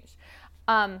 things have changed.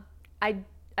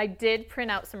 I did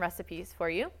print out some recipes for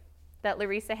you that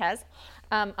Larissa has.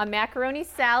 A macaroni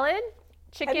salad,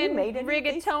 chicken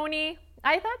rigatoni.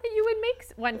 I thought that you would make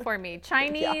one for me.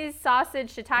 Chinese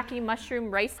sausage, shiitake, mushroom,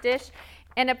 rice dish,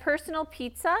 and a personal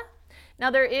pizza.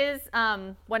 Now there is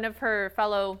one of her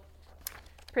fellow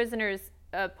prisoners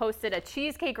posted a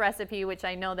cheesecake recipe, which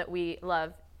I know that we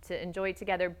love to enjoy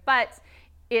together, but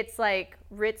it's like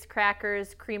Ritz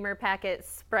crackers, creamer packet,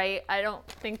 Sprite. I don't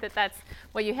think that that's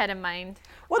what you had in mind.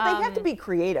 Well, they have to be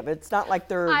creative. It's not like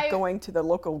they're going to the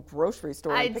local grocery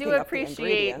store and picking up the ingredients. I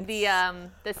do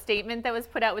appreciate the statement that was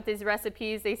put out with these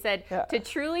recipes. They said, to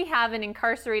truly have an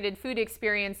incarcerated food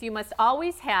experience, you must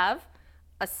always have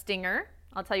a stinger.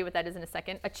 I'll tell you what that is in a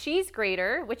second. A cheese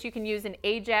grater, which you can use an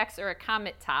Ajax or a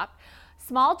Comet top.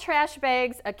 Small trash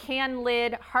bags, a can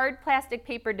lid, hard plastic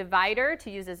paper divider to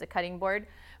use as a cutting board,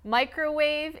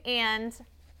 microwave, and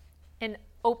an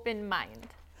open mind.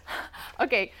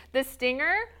 Okay, the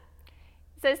stinger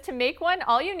says to make one,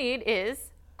 all you need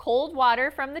is cold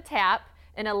water from the tap,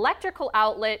 an electrical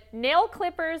outlet, nail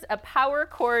clippers, a power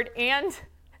cord, and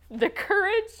the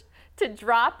courage to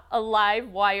drop a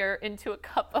live wire into a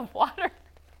cup of water.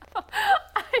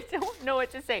 I don't know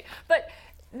what to say, but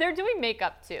they're doing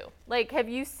makeup too. Like, have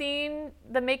you seen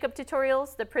the makeup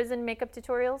tutorials, the prison makeup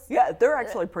tutorials? Yeah, they're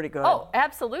actually pretty good. Oh,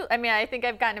 absolutely. I mean, I think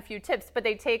I've gotten a few tips, but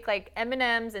they take like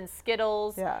M&Ms and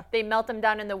Skittles. Yeah. They melt them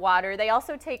down in the water. They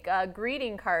also take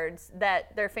greeting cards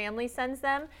that their family sends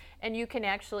them, and you can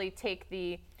actually take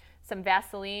some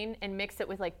Vaseline and mix it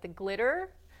with like the glitter,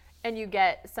 and you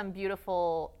get some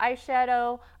beautiful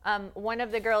eyeshadow. One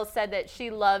of the girls said that she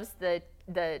loves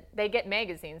they get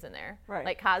magazines in there, right,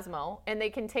 like Cosmo, and they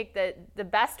can take the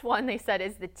best one, they said,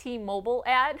 is the T-Mobile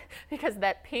ad, because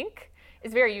that pink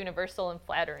is very universal and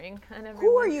flattering on everyone.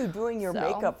 Who are you doing your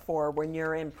makeup for when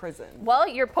you're in prison? Well,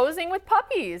 you're posing with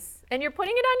puppies and you're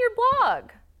putting it on your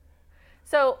blog.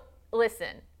 So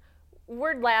listen,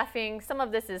 we're laughing. Some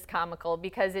of this is comical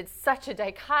because it's such a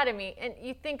dichotomy, and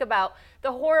you think about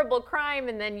the horrible crime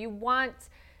and then you want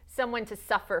someone to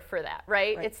suffer for that,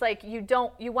 right? It's like you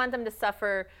want them to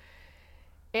suffer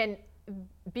and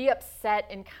be upset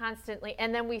and constantly,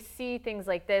 and then we see things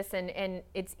like this and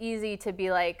it's easy to be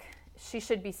like, she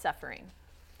should be suffering.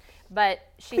 But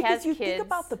she has kids. Because you think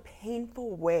about the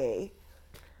painful way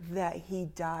that he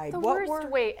died. What worst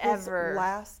way ever. His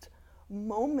last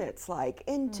moments like?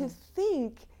 And to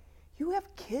think you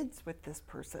have kids with this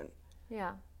person.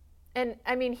 Yeah. And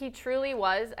I mean, he truly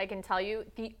was, I can tell you,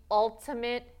 the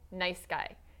ultimate nice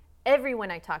guy.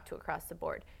 Everyone I talked to across the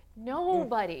board,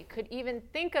 nobody could even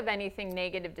think of anything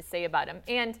negative to say about him.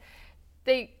 And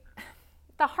the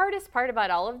hardest part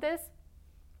about all of this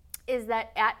is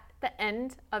that at the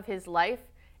end of his life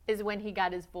is when he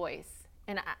got his voice.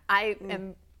 And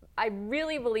I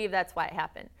really believe that's why it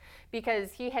happened,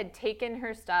 because he had taken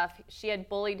her stuff. She had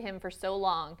bullied him for so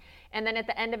long. And then at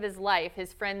the end of his life,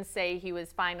 his friends say he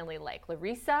was finally like,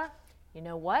 Larissa, you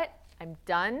know what? I'm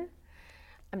done.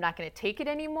 I'm not going to take it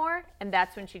anymore. And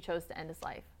that's when she chose to end his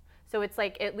life. So it's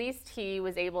like, at least he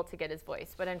was able to get his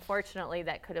voice. But unfortunately,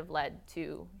 that could have led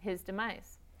to his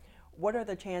demise. What are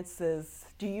the chances,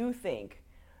 do you think,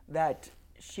 that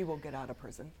she will get out of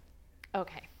prison?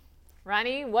 Okay.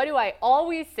 Ronnie, what do I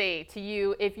always say to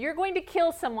you? If you're going to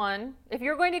kill someone, if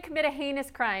you're going to commit a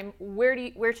heinous crime,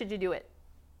 where should you do it?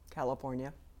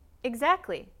 California.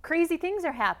 Exactly. Crazy things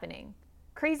are happening.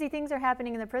 Crazy things are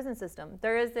happening in the prison system.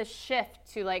 There is this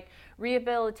shift to like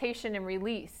rehabilitation and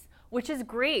release, which is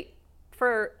great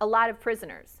for a lot of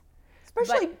prisoners.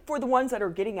 Especially for the ones that are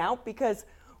getting out, because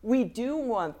we do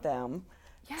want them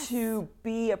to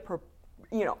be a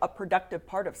productive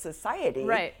part of society,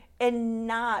 right, and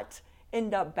not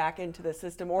end up back into the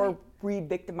system or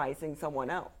re-victimizing someone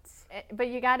else. But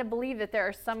you got to believe that there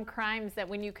are some crimes that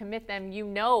when you commit them, you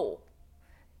know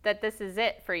that this is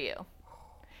it for you.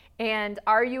 And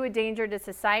are you a danger to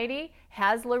society?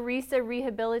 Has Larissa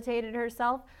rehabilitated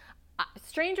herself?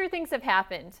 Stranger things have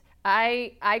happened.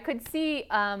 I could see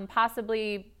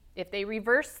possibly if they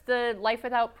reverse the life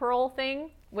without parole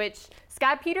thing, which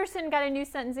Scott Peterson got a new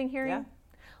sentencing hearing. Yeah.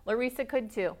 Larissa could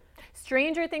too.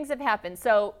 Stranger things have happened.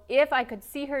 So if I could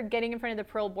see her getting in front of the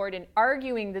parole board and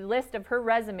arguing the list of her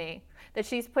resume that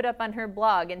she's put up on her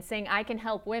blog and saying, I can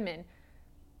help women,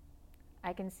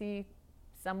 I can see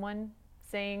someone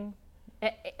saying,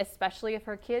 especially if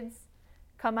her kids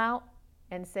come out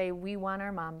and say, we want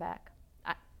our mom back.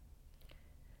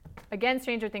 Again,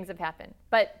 stranger things have happened,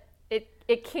 but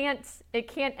it can't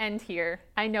end here.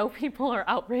 I know people are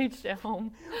outraged at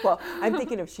home. Well, I'm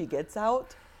thinking if she gets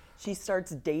out, she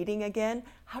starts dating again.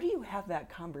 How do you have that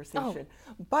conversation?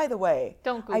 Oh, by the way,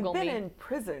 don't Google I've been me. in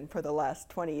prison for the last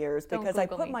 20 years because I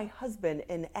put my husband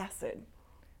in acid.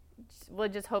 We'll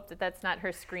just hope that that's not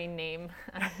her screen name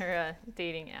on her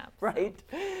dating app. So. Right.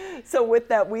 So with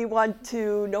that, we want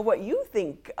to know what you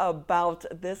think about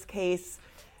this case.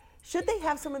 Should they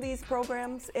have some of these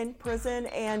programs in prison?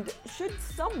 And should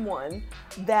someone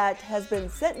that has been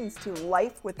sentenced to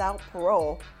life without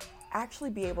parole actually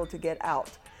be able to get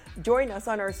out? Join us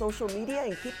on our social media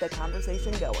and keep the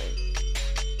conversation going.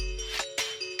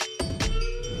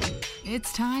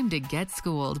 It's time to get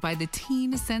schooled by the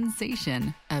teen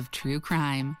sensation of true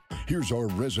crime. Here's our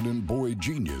resident boy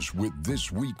genius with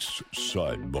this week's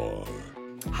Sidebar.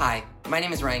 Hi, my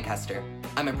name is Ryan Kester.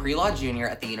 I'm a pre-law junior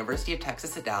at the University of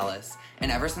Texas at Dallas,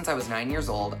 and ever since I was 9 years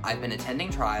old, I've been attending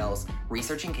trials,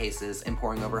 researching cases, and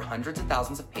poring over hundreds of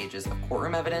thousands of pages of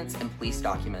courtroom evidence and police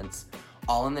documents,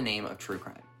 all in the name of true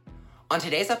crime. On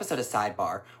today's episode of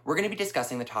Sidebar, we're going to be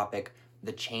discussing the topic,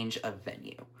 the change of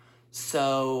venue.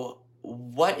 So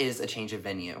what is a change of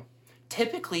venue?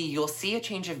 Typically, you'll see a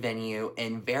change of venue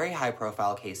in very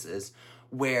high-profile cases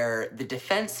where the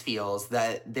defense feels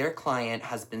that their client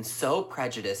has been so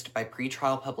prejudiced by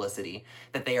pretrial publicity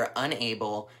that they are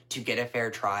unable to get a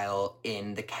fair trial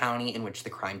in the county in which the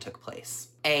crime took place.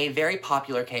 A very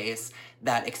popular case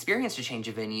that experienced a change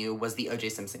of venue was the O.J.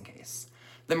 Simpson case.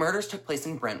 The murders took place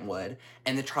in Brentwood,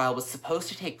 and the trial was supposed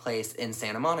to take place in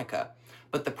Santa Monica,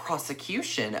 but the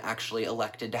prosecution actually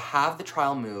elected to have the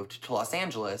trial moved to Los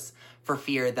Angeles for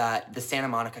fear that the Santa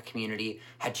Monica community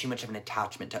had too much of an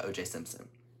attachment to O.J. Simpson.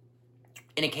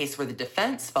 In a case where the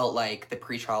defense felt like the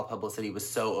pretrial publicity was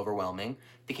so overwhelming,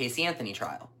 the Casey Anthony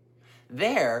trial.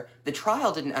 There, the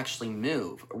trial didn't actually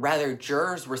move. Rather,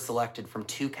 jurors were selected from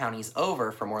 2 counties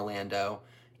over from Orlando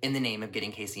in the name of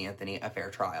getting Casey Anthony a fair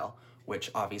trial,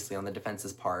 which obviously on the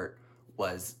defense's part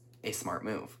was a smart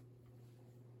move.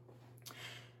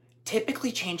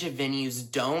 Typically, change of venues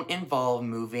don't involve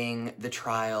moving the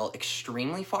trial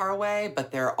extremely far away,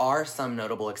 but there are some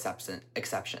notable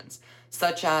exceptions,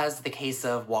 such as the case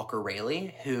of Walker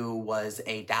Rayleigh, who was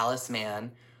a Dallas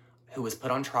man who was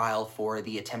put on trial for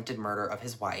the attempted murder of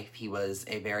his wife. He was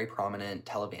a very prominent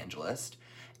televangelist,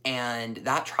 and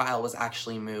that trial was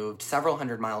actually moved several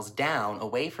hundred miles down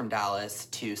away from Dallas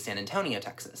to San Antonio,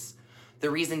 Texas.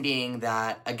 The reason being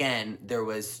that, again, there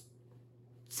was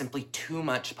simply too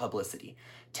much publicity.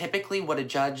 Typically, what a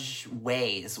judge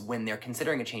weighs when they're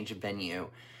considering a change of venue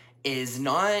is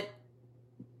not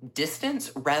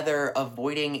distance, rather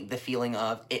avoiding the feeling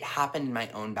of, it happened in my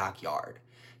own backyard.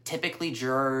 Typically,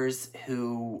 jurors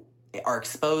who are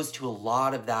exposed to a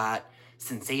lot of that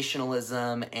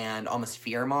sensationalism and almost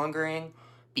fear-mongering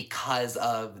because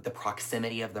of the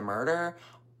proximity of the murder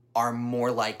are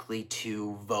more likely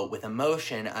to vote with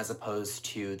emotion as opposed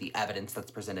to the evidence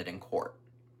that's presented in court.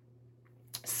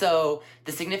 So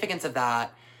the significance of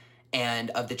that and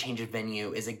of the change of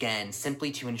venue is, again, simply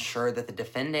to ensure that the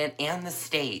defendant and the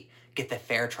state get the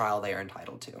fair trial they are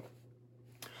entitled to.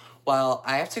 Well,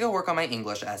 I have to go work on my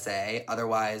English essay,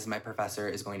 otherwise my professor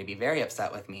is going to be very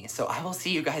upset with me. So I will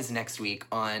see you guys next week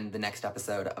on the next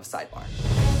episode of Sidebar.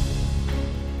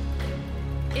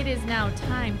 It is now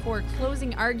time for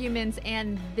closing arguments,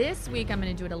 and this week I'm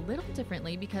going to do it a little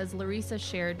differently because Larissa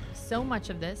shared so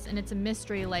much of this, and it's a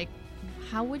mystery, like,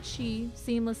 how would she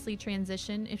seamlessly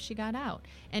transition if she got out?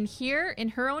 And here, in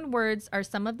her own words, are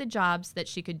some of the jobs that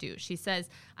she could do. She says,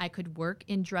 I could work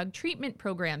in drug treatment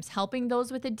programs, helping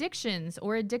those with addictions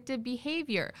or addictive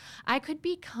behavior. I could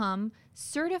become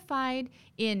certified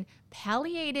in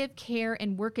palliative care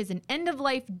and work as an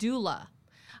end-of-life doula.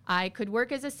 I could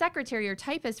work as a secretary or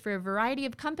typist for a variety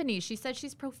of companies. She said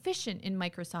she's proficient in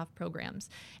Microsoft programs.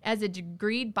 As a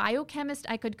degreed biochemist,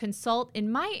 I could consult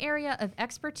in my area of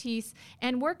expertise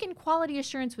and work in quality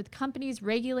assurance with companies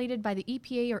regulated by the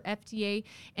EPA or FDA.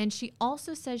 And she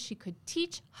also says she could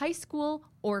teach high school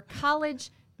or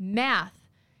college math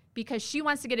because she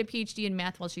wants to get a PhD in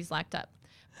math while she's locked up.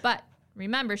 But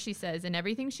remember, she says, in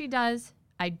everything she does,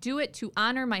 I do it to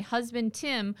honor my husband,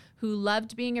 Tim, who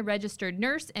loved being a registered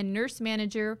nurse and nurse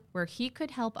manager where he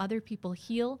could help other people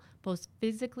heal both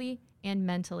physically and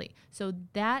mentally. So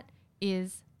that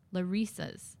is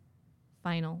Larissa's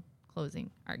final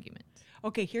closing argument.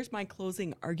 Okay, here's my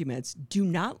closing arguments. Do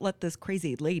not let this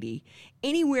crazy lady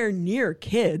anywhere near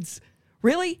kids.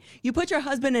 Really? You put your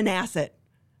husband in acid.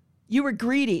 You were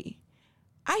greedy.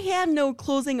 I had no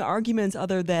closing arguments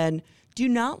other than do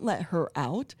not let her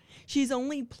out. She's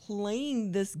only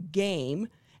playing this game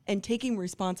and taking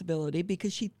responsibility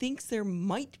because she thinks there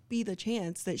might be the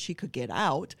chance that she could get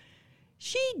out.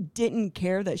 She didn't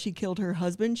care that she killed her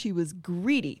husband. She was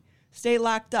greedy. Stay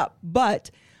locked up.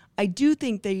 But I do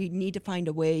think they need to find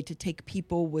a way to take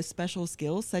people with special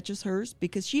skills such as hers,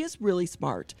 because she is really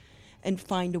smart, and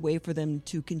find a way for them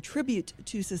to contribute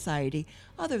to society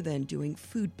other than doing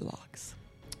food blogs.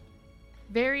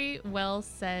 Very well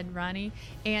said, Ronnie.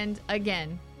 And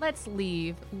again, let's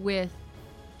leave with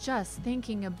just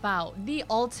thinking about the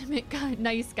ultimate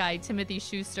nice guy, Timothy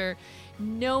Schuster.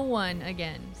 No one,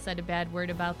 again, said a bad word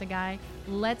about the guy.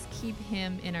 Let's keep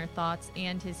him in our thoughts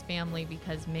and his family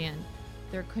because, man,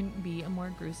 there couldn't be a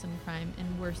more gruesome crime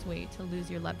and worse way to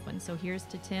lose your loved one. So here's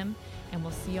to Tim, and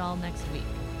we'll see you all next week.